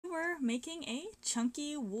making a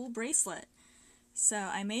chunky wool bracelet. So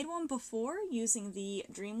I made one before using the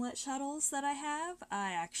Dreamlet shuttles that I have.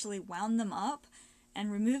 I actually wound them up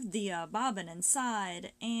and removed the bobbin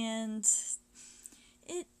inside, and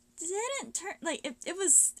it didn't turn, like, it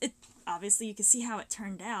obviously you can see how it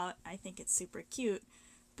turned out. I think it's super cute,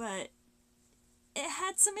 but it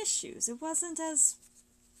had some issues. It wasn't as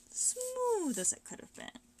smooth as it could have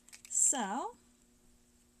been. So,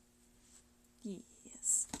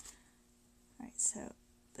 yes. Alright, so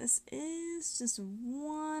this is just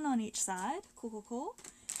one on each side. Cool.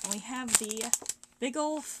 And we have the big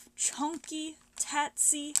ol' chunky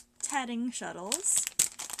tatsy tatting shuttles.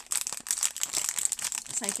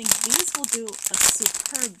 So I think these will do a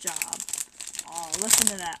superb job. Oh, listen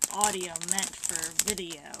to that audio meant for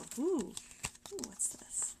video. Ooh, what's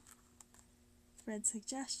this? Thread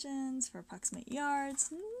suggestions for approximate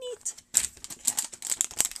yards. Neat. Okay.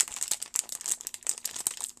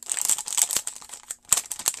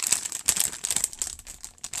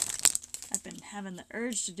 I've been having the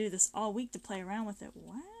urge to do this all week to play around with it.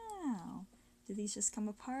 Wow. Do these just come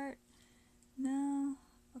apart? No?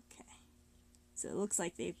 Okay. So it looks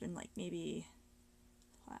like they've been, like, maybe...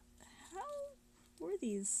 How were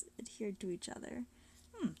these adhered to each other?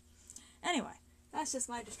 Anyway, that's just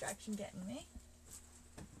my distraction getting me.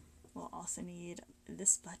 We'll also need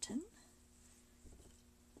this button.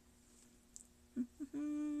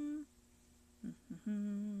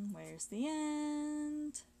 Where's the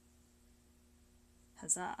end?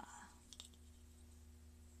 Huzzah.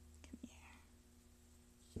 Come here.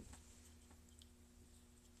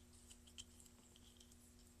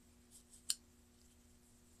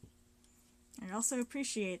 I also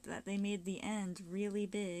appreciate that they made the end really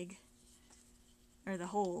big, or the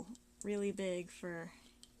hole really big for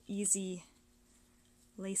easy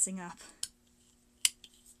lacing up.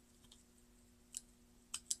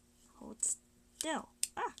 Hold still.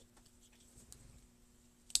 Ah!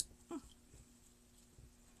 Put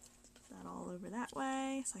that all over that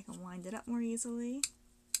way so I can wind it up more easily.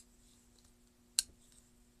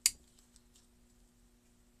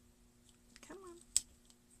 Come on.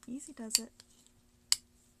 Easy does it.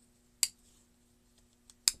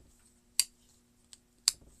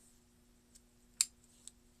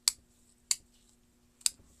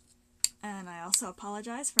 And I also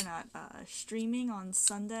apologize for not streaming on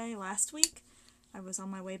Sunday last week. I was on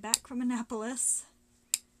my way back from Annapolis,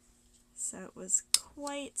 so it was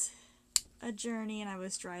quite a journey, and I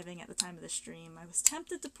was driving at the time of the stream. I was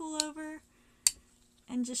tempted to pull over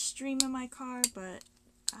and just stream in my car, but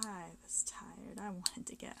I was tired. I wanted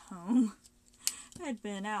to get home. I'd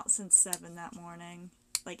been out since 7 that morning.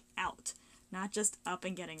 Like, out. Not just up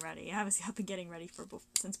and getting ready. I was up and getting ready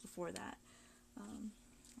since before that.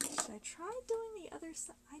 Should I try doing the other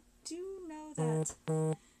side? I do know that...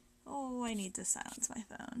 Oh, I need to silence my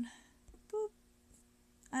phone. Boop.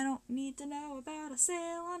 I don't need to know about a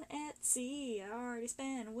sale on Etsy. I already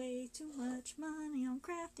spent way too much money on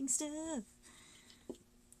crafting stuff.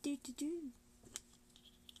 Do.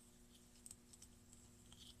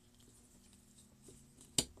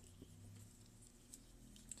 So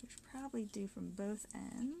we should probably do from both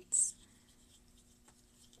ends.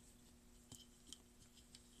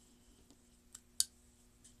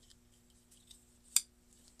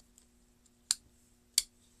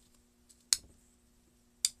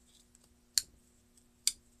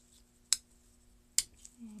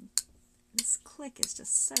 This click is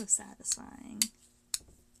just so satisfying.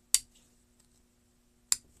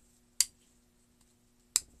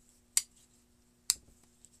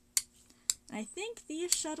 And I think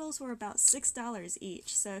these shuttles were about $6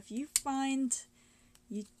 each, so if you find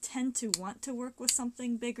you tend to want to work with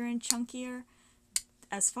something bigger and chunkier,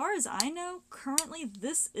 as far as I know, currently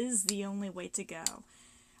this is the only way to go.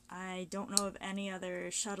 I don't know of any other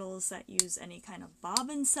shuttles that use any kind of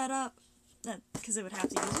bobbin setup, because it would have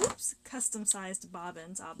to use custom-sized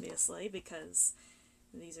bobbins, obviously, because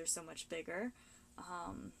these are so much bigger.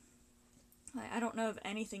 I don't know of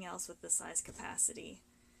anything else with this size capacity.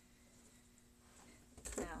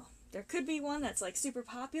 Now, there could be one that's like super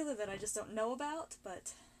popular that I just don't know about,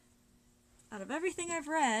 but out of everything I've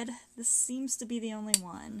read, this seems to be the only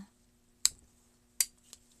one.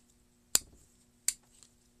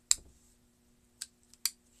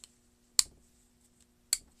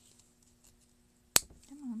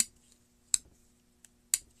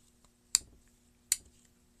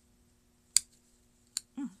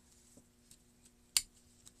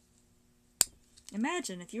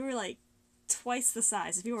 Imagine if you were like twice the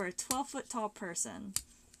size, if you were a 12-foot tall person,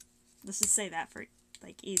 let's just say that for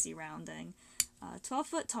like easy rounding, 12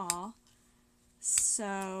 foot tall,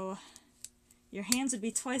 so your hands would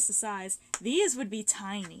be twice the size. These would be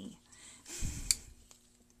tiny.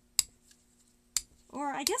 Or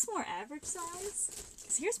I guess more average size.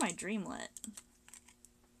 Because here's my Dreamlet.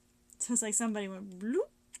 So it's like somebody went bloop.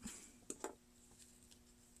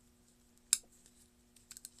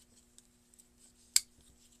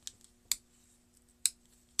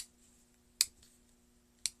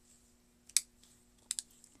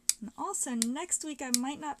 And also, next week I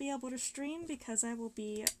might not be able to stream because I will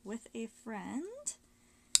be with a friend.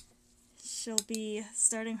 She'll be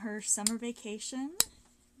starting her summer vacation.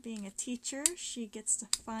 Being a teacher, she gets to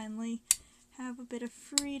finally have a bit of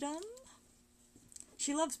freedom.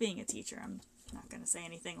 She loves being a teacher. I'm not going to say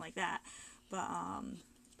anything like that. But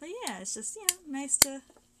yeah, it's just, you know, nice to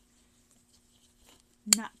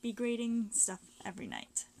not be grading stuff every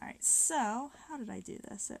night. Alright, so how did I do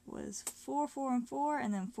this? It was 4, 4, and 4,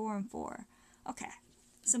 and then 4 and 4. Okay,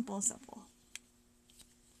 simple and simple.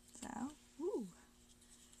 So, ooh.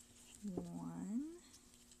 1,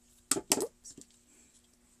 oops,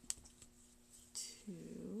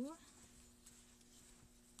 2,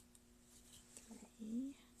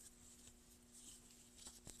 3.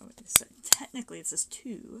 Oh, so technically it says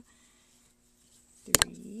 2,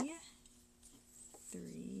 3,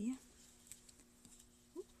 3,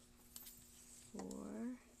 4,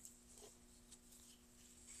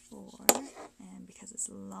 4, and because it's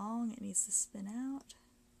long, it needs to spin out.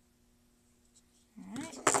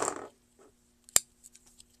 Alright.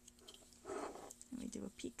 Let me do a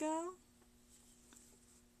picot.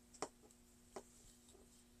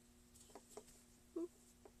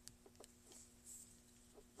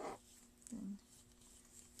 Then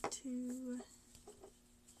 2,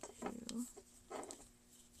 2,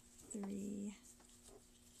 3,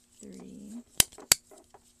 3,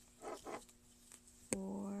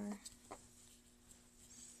 4,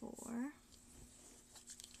 4.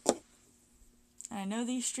 And I know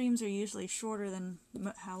these streams are usually shorter than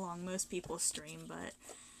how long most people stream, but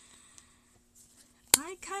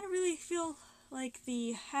I kind of really feel like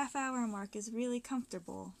the half-hour mark is really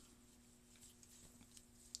comfortable.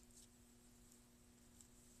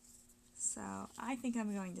 So I think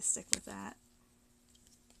I'm going to stick with that.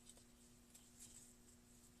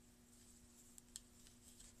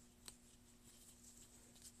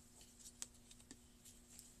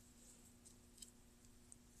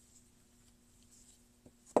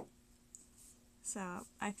 So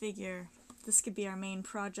I figure this could be our main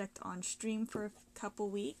project on stream for a couple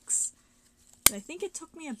weeks. But I think it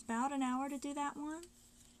took me about an hour to do that one.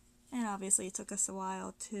 And obviously it took us a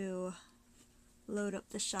while to load up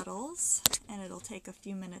the shuttles. And it'll take a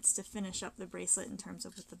few minutes to finish up the bracelet in terms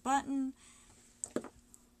of with the button.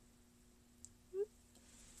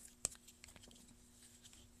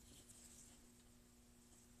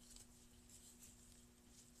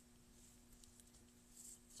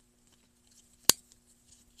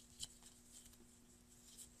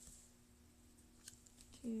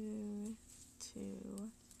 Two,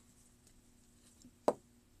 two. Okay,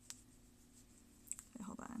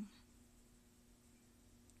 hold on.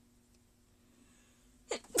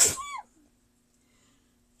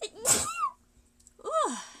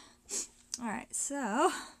 Alright,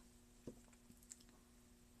 so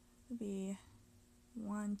it'll be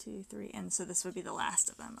 1, 2, 3, and so this would be the last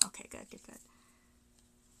of them. Okay, good, good, good.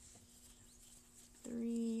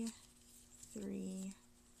 3, 3,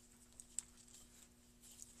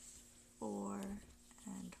 4,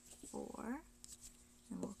 and 4.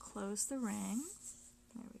 And we'll close the ring.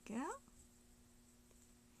 There we go.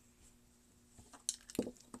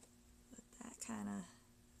 Let that kind of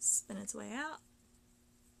spin its way out.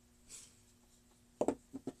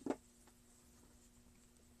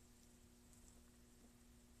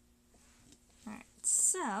 Alright,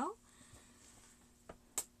 so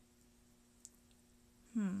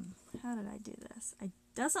how did I do this? It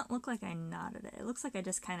doesn't look like I knotted it. It looks like I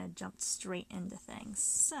just kind of jumped straight into things.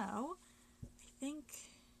 So, I think,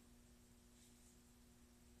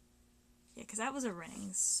 yeah, because that was a ring,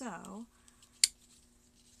 so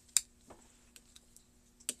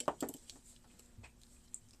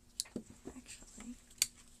actually,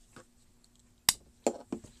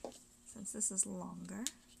 since this is longer,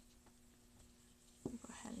 we'll go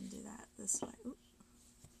ahead and do that this way. Oop.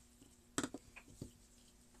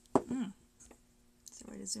 Is there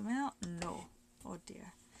a way to zoom out? No. Oh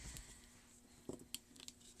dear.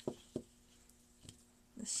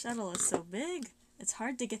 The shuttle is so big, it's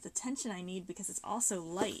hard to get the tension I need because it's also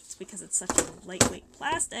light, because it's such a lightweight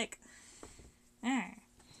plastic. Alright.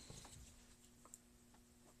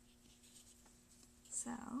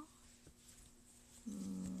 So, 1,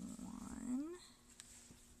 1,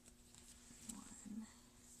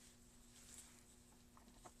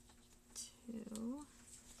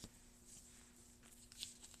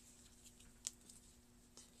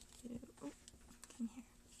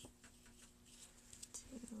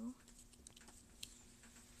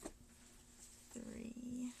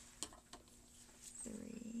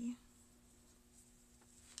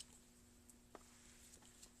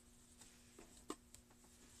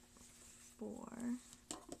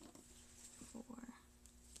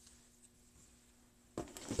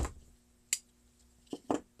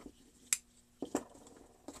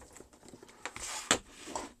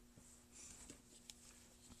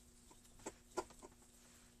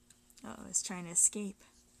 was trying to escape.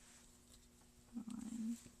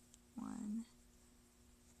 1, 1,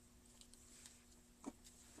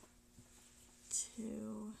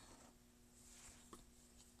 2,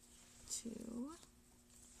 2,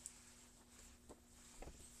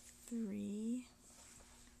 3,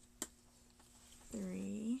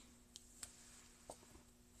 3,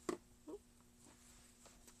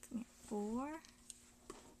 4,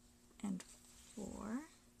 and 4.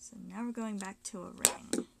 So now we're going back to a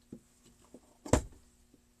ring.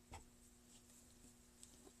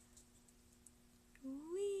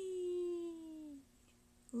 Whee!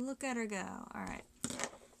 Look at her go. All right.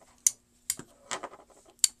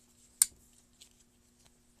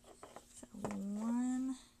 So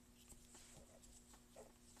 1,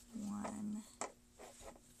 1,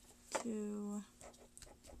 2,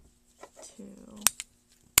 2,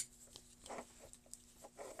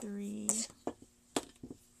 3,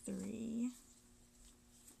 3,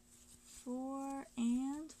 4,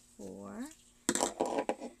 and 4.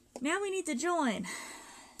 Now we need to join.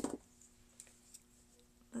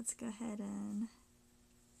 Let's go ahead and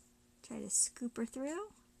try to scoop her through.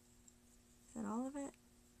 Is that all of it?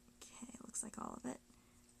 Okay, looks like all of it.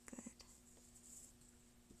 Good.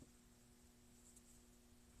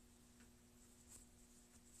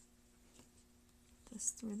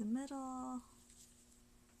 This through the middle.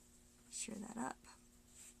 Sure that up.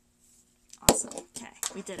 Awesome. Okay,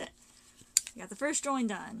 we did it. We got the first join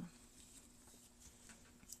done.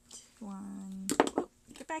 1. Whoop,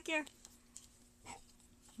 get back here.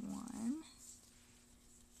 1,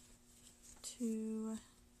 2,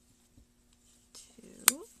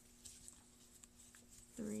 2,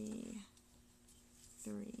 3,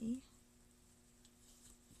 3,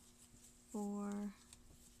 4,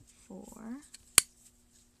 4,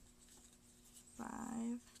 5,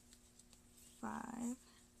 5.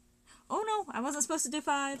 Oh no, I wasn't supposed to do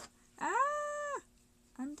 5. Ah!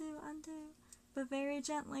 Undo, undo. But very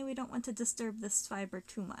gently, we don't want to disturb this fiber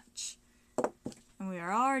too much. And we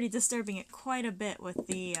are already disturbing it quite a bit with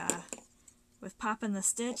the, with popping the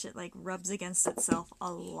stitch. It like rubs against itself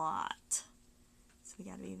a lot. So we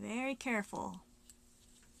gotta be very careful.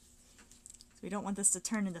 So we don't want this to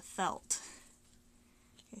turn into felt.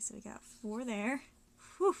 Okay, so we got 4 there.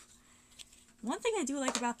 Whew. One thing I do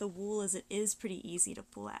like about the wool is it is pretty easy to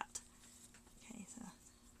pull out. Okay, so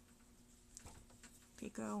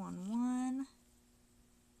picot on 1.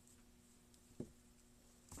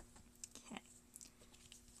 Okay.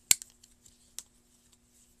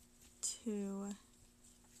 2,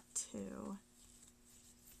 2,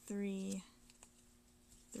 3,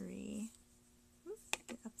 3. Oop,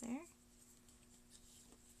 get up there.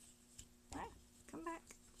 Ah, come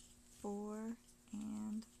back. 4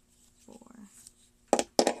 and 4.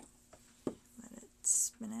 Let it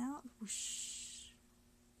spin out. Whoosh.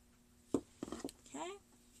 Okay.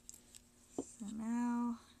 So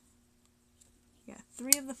now we got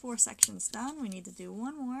 3 of the 4 sections done. We need to do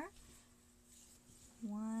one more.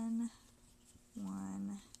 1,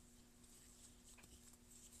 1,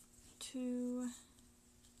 2,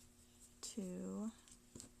 2,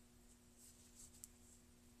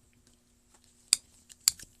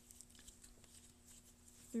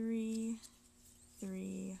 3,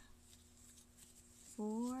 3,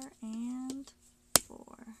 4, and 4.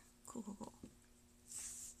 Cool, cool, cool.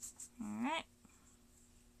 Alright.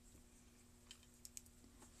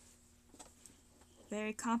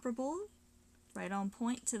 Very comparable, right on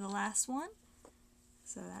point to the last one.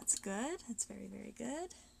 So that's good. That's very, very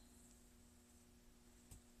good.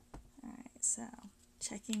 Alright, so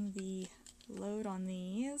checking the load on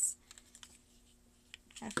these.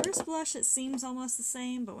 At first blush it seems almost the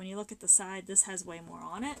same, but when you look at the side, this has way more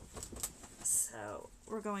on it. So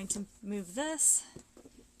we're going to move this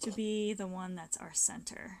to be the one that's our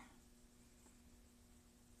center.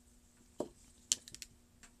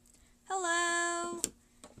 Hello!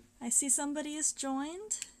 I see somebody has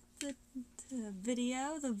joined the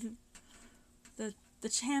video, the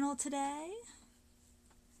channel today.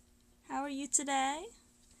 How are you today?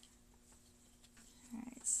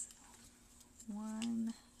 Alright, so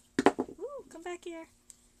 1. Ooh, come back here.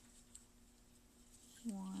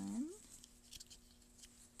 1,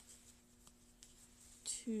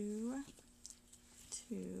 2,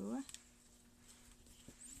 2,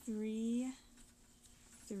 3,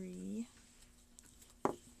 3,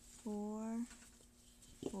 4,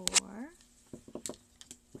 4,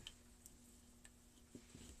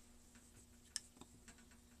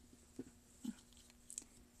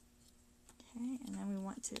 okay, and then we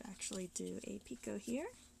want to actually do a picot here.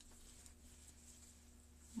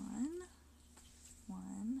 1,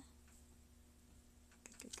 1,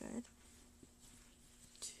 good, good, good.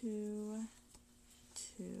 2,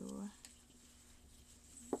 2,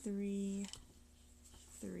 3,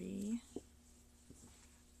 3.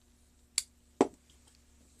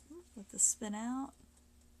 Let this spin out.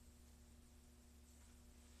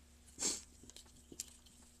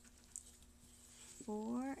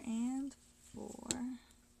 4 and 4.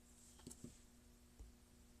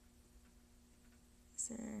 Is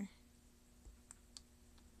there...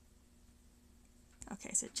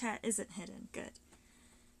 Okay, so chat isn't hidden. Good.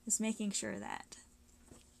 Just making sure of that.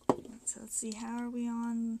 So let's see, how are we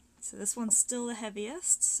on? So this one's still the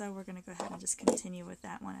heaviest, so we're going to go ahead and just continue with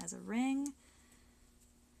that one as a ring.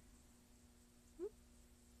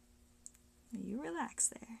 You relax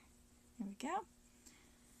there. There we go.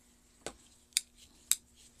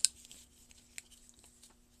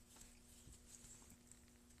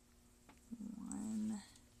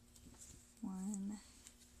 One,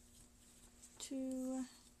 2,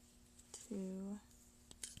 2,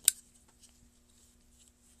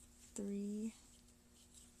 3,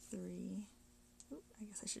 3. Oop, I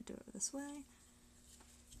guess I should do it this way.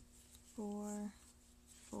 4,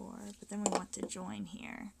 4, but then we want to join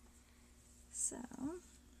here. So,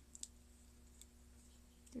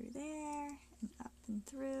 through there, and up and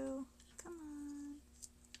through. Come on.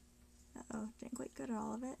 Uh-oh, didn't quite get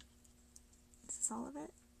all of it. Is this all of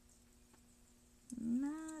it?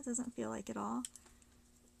 No, it doesn't feel like it all.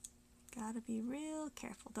 Gotta be real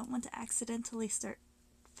careful. Don't want to accidentally start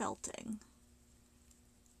felting.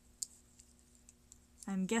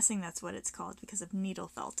 I'm guessing that's what it's called because of needle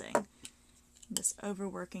felting. Just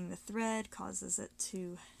overworking the thread causes it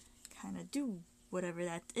to kind of do whatever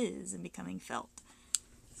that is in becoming felt.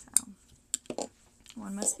 So,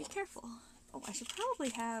 one must be careful. Oh, I should probably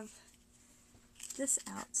have this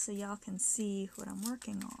out so y'all can see what I'm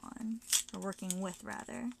working on, or working with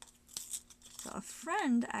rather. So a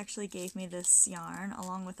friend actually gave me this yarn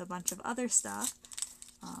along with a bunch of other stuff.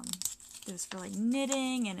 It was for like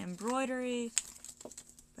knitting and embroidery,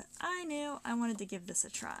 but I knew I wanted to give this a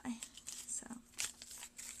try. So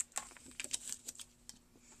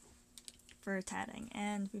for tatting,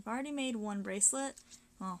 and we've already made one bracelet.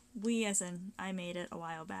 Well, we as in I made it a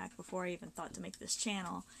while back before I even thought to make this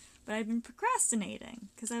channel. But I've been procrastinating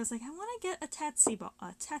because I was like, I want to get a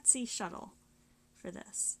Tatsy shuttle for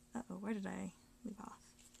this. Uh-oh, where did I leave off?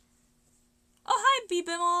 Oh, hi,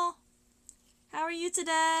 B-Bimmel! How are you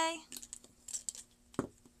today?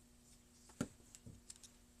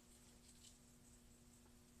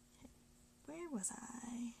 Where was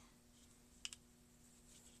I?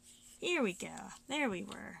 Here we go. There we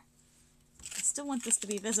were. I still want this to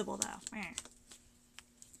be visible, though.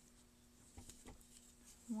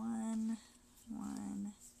 1,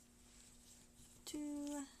 1,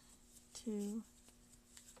 2, 2,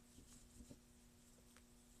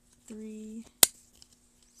 3,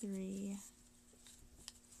 3,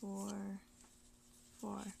 4,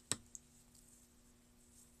 4.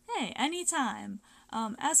 Hey, anytime.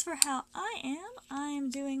 As for how I am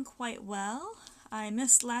doing quite well. I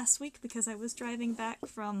missed last week because I was driving back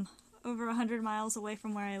from over 100 miles away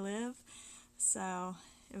from where I live. So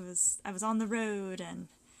I was on the road and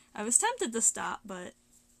I was tempted to stop, but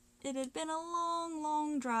it had been a long,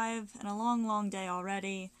 long drive and a long, long day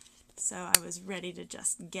already, so I was ready to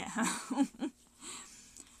just get home.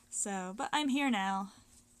 So, but I'm here now,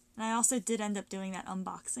 and I also did end up doing that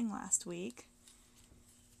unboxing last week.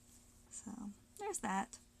 So, there's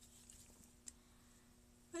that.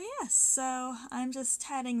 But yes, so I'm just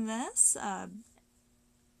tatting this.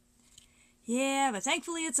 Yeah, but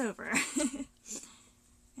thankfully it's over.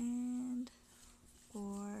 And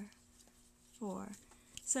 4, 4.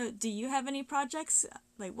 So, do you have any projects?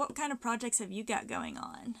 Like, what kind of projects have you got going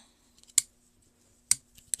on?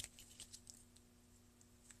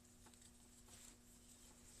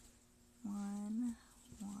 One.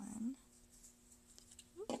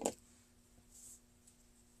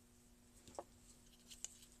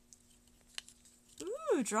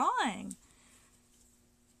 Ooh, drawing.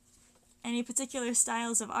 Any particular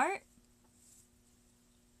styles of art?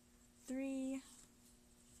 3,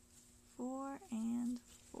 4, and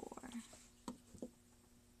 4.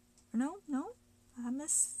 No,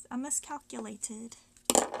 I miscalculated.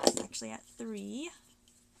 It's actually at 3.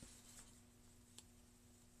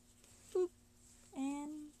 Boop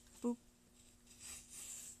and boop.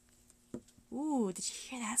 Ooh, did you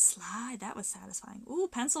hear that slide? That was satisfying. Ooh,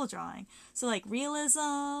 pencil drawing. So like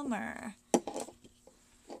realism or...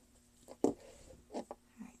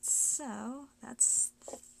 Alright, so that's...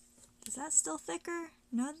 Is that still thicker?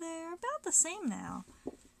 No, they're about the same now.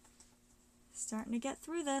 Starting to get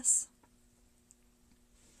through this.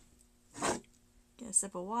 Get a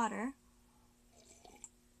sip of water.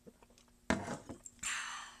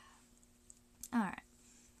 Alright.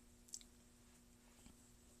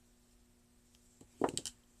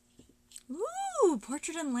 Ooh,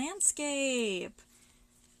 portrait and landscape.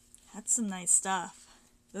 That's some nice stuff.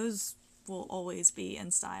 Those will always be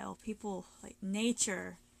in style. People like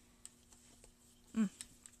nature.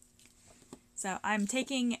 So I'm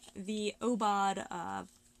taking the OBOD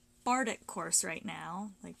Bardic course right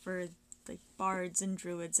now, like for like bards and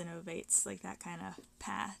druids and ovates, like that kind of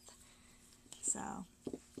path. So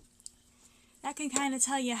that can kind of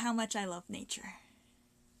tell you how much I love nature.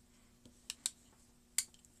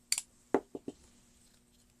 Okay,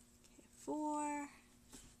 4.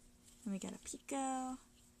 Then we got a Pico.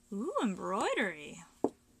 Ooh, embroidery.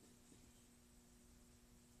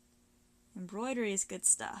 Embroidery is good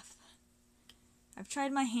stuff. I've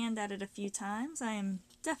tried my hand at it a few times. I am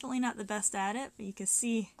definitely not the best at it, but you can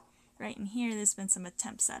see right in here there's been some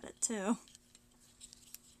attempts at it too.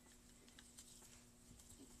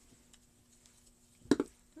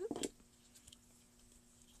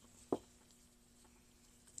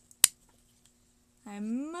 I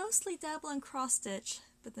mostly dabble in cross-stitch,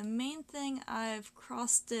 but the main thing I've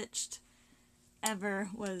cross-stitched ever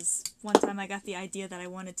was one time I got the idea that I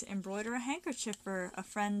wanted to embroider a handkerchief for a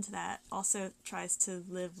friend that also tries to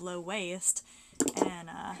live low waist, and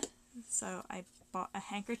so I bought a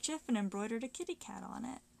handkerchief and embroidered a kitty cat on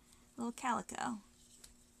it, a little calico.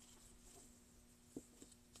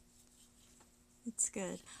 It's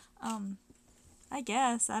good. I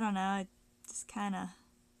guess, I don't know, I just kind of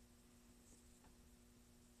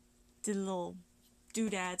did little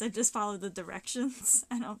doodads. I just followed the directions.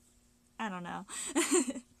 I don't know.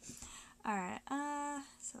 Alright,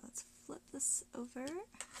 so let's flip this over.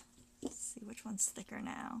 Let's see which one's thicker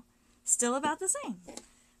now. Still about the same.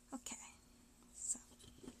 Okay. So.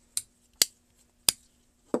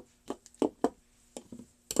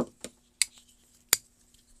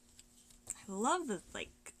 I love the,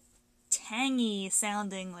 like, tangy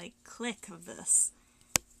sounding, like, click of this.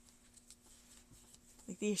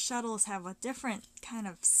 Like, these shuttles have a different kind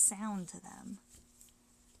of sound to them.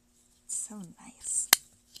 It's so nice.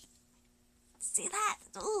 See that?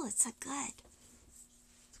 Oh, it's so good.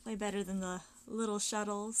 It's way better than the little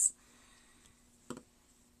shuttles.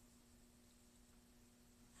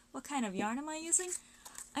 What kind of yarn am I using?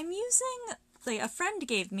 I'm using, like, a friend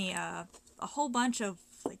gave me a whole bunch of,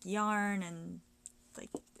 like, yarn and, like,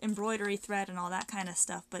 embroidery thread and all that kind of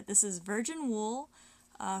stuff, but this is virgin wool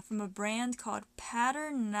from a brand called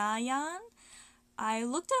Patternayan. I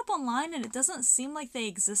looked it up online and it doesn't seem like they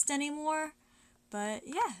exist anymore, but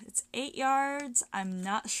yeah, it's 8 yards. I'm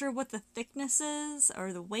not sure what the thickness is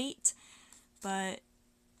or the weight, but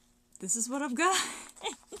this is what I've got.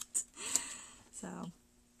 So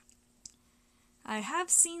I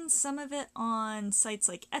have seen some of it on sites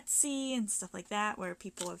like Etsy and stuff like that where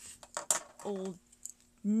people have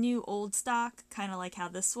new old stock, kind of like how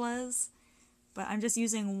this was. But I'm just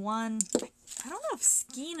using one, I don't know if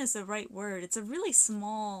skein is the right word. It's a really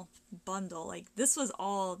small bundle. Like, this was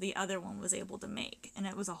all the other one was able to make, and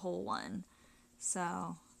it was a whole one. So,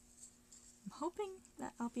 I'm hoping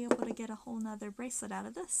that I'll be able to get a whole nother bracelet out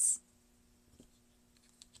of this.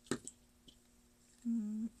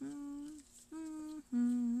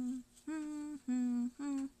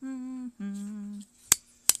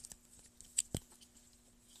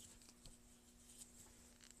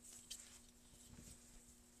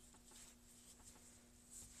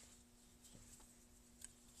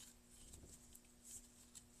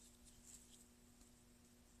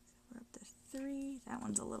 We're up to 3. That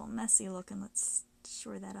one's a little messy looking. Let's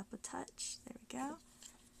shore that up a touch. There we go.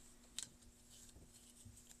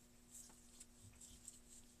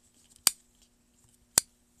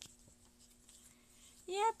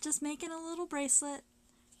 Yep, just making a little bracelet.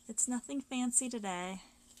 It's nothing fancy today,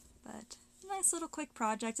 but a nice little quick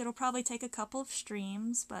project. It'll probably take a couple of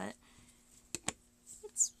streams, but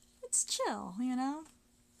it's chill, you know?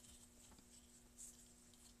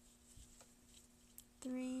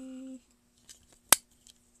 3,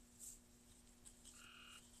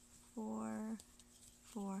 4,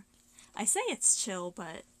 4. I say it's chill,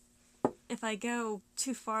 but if I go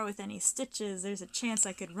too far with any stitches, there's a chance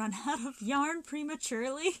I could run out of yarn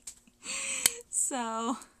prematurely.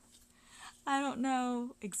 So, I don't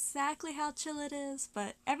know exactly how chill it is,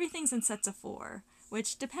 but everything's in sets of 4,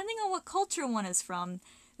 which, depending on what culture one is from,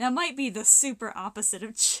 that might be the super opposite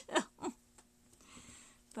of chill.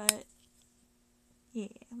 But, yeah,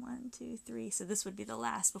 1, 2, 3. So this would be the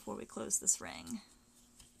last before we close this ring.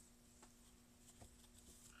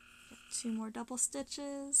 2 more double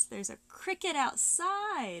stitches. There's a cricket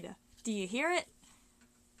outside. Do you hear it?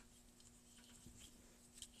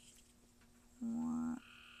 1,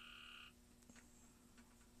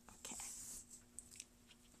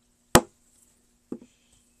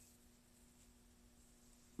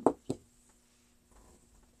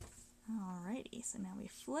 So now we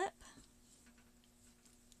flip.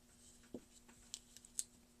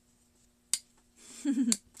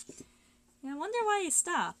 Yeah, I wonder why he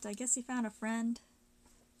stopped. I guess he found a friend.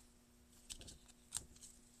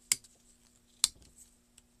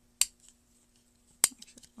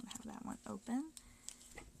 Actually, I want to have that one open.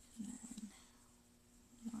 And then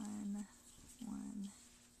 1, 1,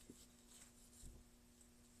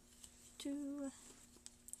 2,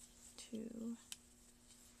 2,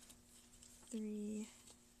 3,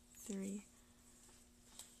 3,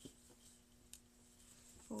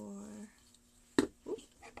 4.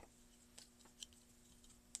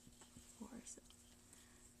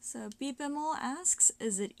 So Bibimal asks,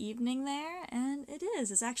 is it evening there? And it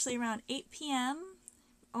is. It's actually around 8 p.m.,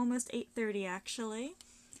 almost 8:30 actually.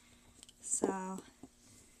 So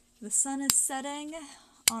the sun is setting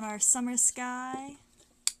on our summer sky,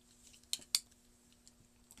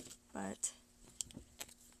 but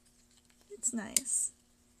it's nice.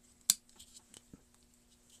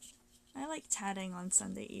 I like tatting on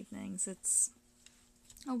Sunday evenings. It's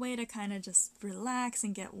a way to kind of just relax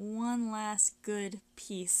and get one last good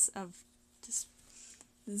piece of just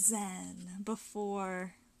zen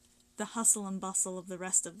before the hustle and bustle of the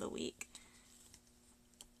rest of the week.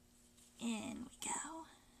 In we go.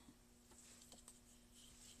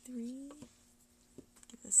 3.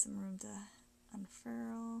 Give this some room to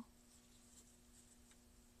unfurl.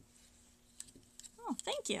 Oh,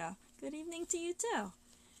 thank you. Good evening to you too.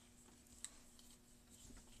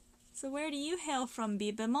 So where do you hail from,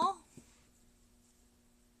 Bibimal?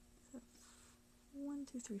 1,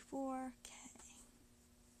 2, 3, 4. Okay.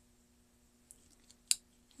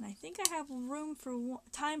 And I think I have room for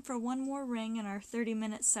time for one more ring in our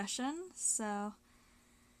 30-minute session. So,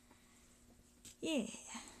 yeah.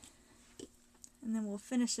 And then we'll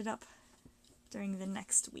finish it up during the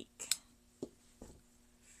next week.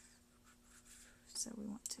 So we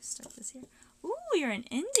want to start this here. Ooh, you're in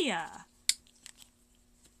India.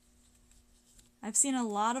 I've seen a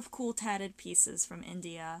lot of cool tatted pieces from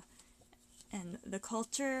India, and the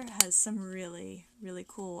culture has some really, really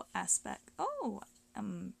cool aspect. Oh,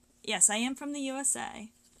 yes, I am from the USA.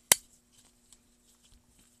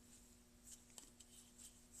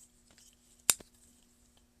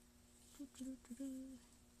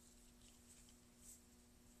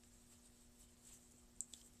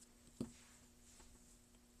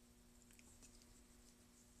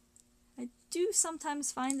 I do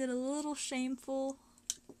sometimes find it a little shameful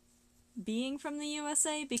being from the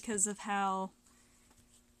USA because of how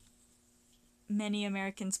many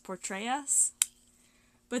Americans portray us.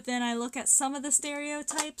 But then I look at some of the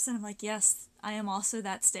stereotypes and I'm like, yes, I am also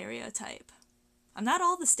that stereotype. I'm not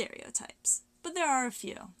all the stereotypes, but there are a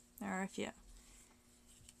few. There are a few.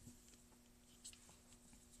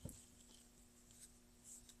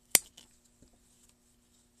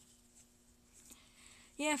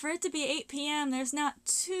 Yeah, for it to be 8 p.m., there's not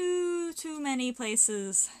too many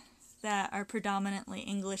places that are predominantly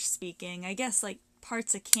English speaking. I guess like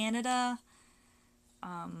parts of Canada.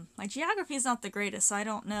 My geography is not the greatest, so I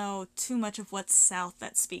don't know too much of what's south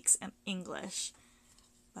that speaks English.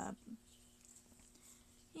 But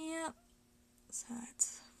yeah, so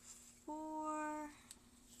that's 4.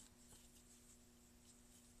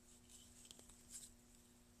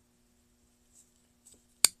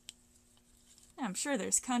 Yeah, I'm sure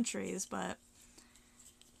there's countries, but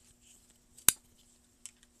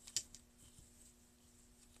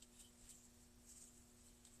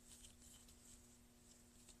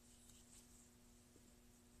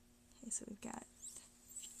okay, so we've got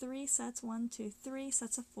 3 sets, 1, 2, 3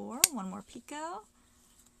 sets of 4, 1 more picot.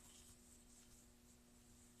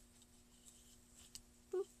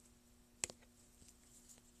 Boop.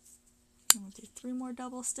 And we'll do 3 more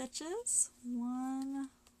double stitches. 1,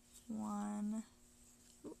 1.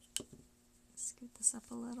 Oop. Scoot this up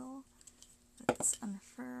a little. Let's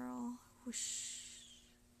unfurl. Whoosh.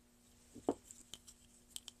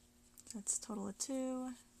 That's a total of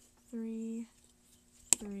 2, 3,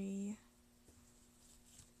 3,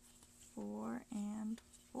 4, and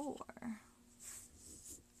 4.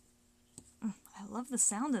 I love the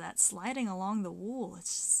sound of that sliding along the wool.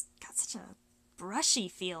 It's just got such a brushy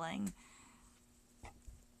feeling.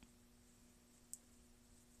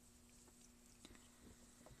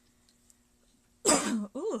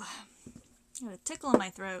 Ooh, got a tickle in my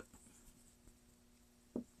throat.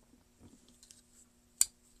 We're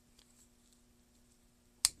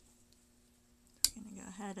going to go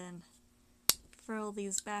ahead and furl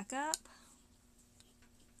these back up.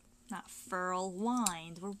 Not furl,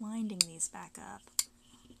 wind. We're winding these back up.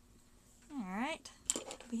 Alright.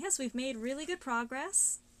 Yes, we've made really good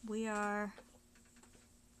progress. We are...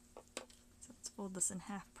 So it's fold this in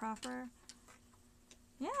half proper.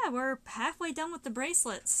 Yeah, we're halfway done with the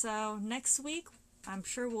bracelet, so next week I'm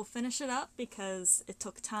sure we'll finish it up because it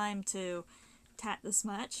took time to tat this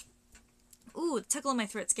much. Ooh, the tickle in my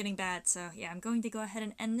throat's getting bad, so yeah, I'm going to go ahead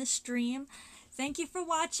and end this stream. Thank you for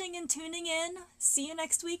watching and tuning in. See you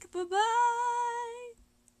next week. Bye-bye!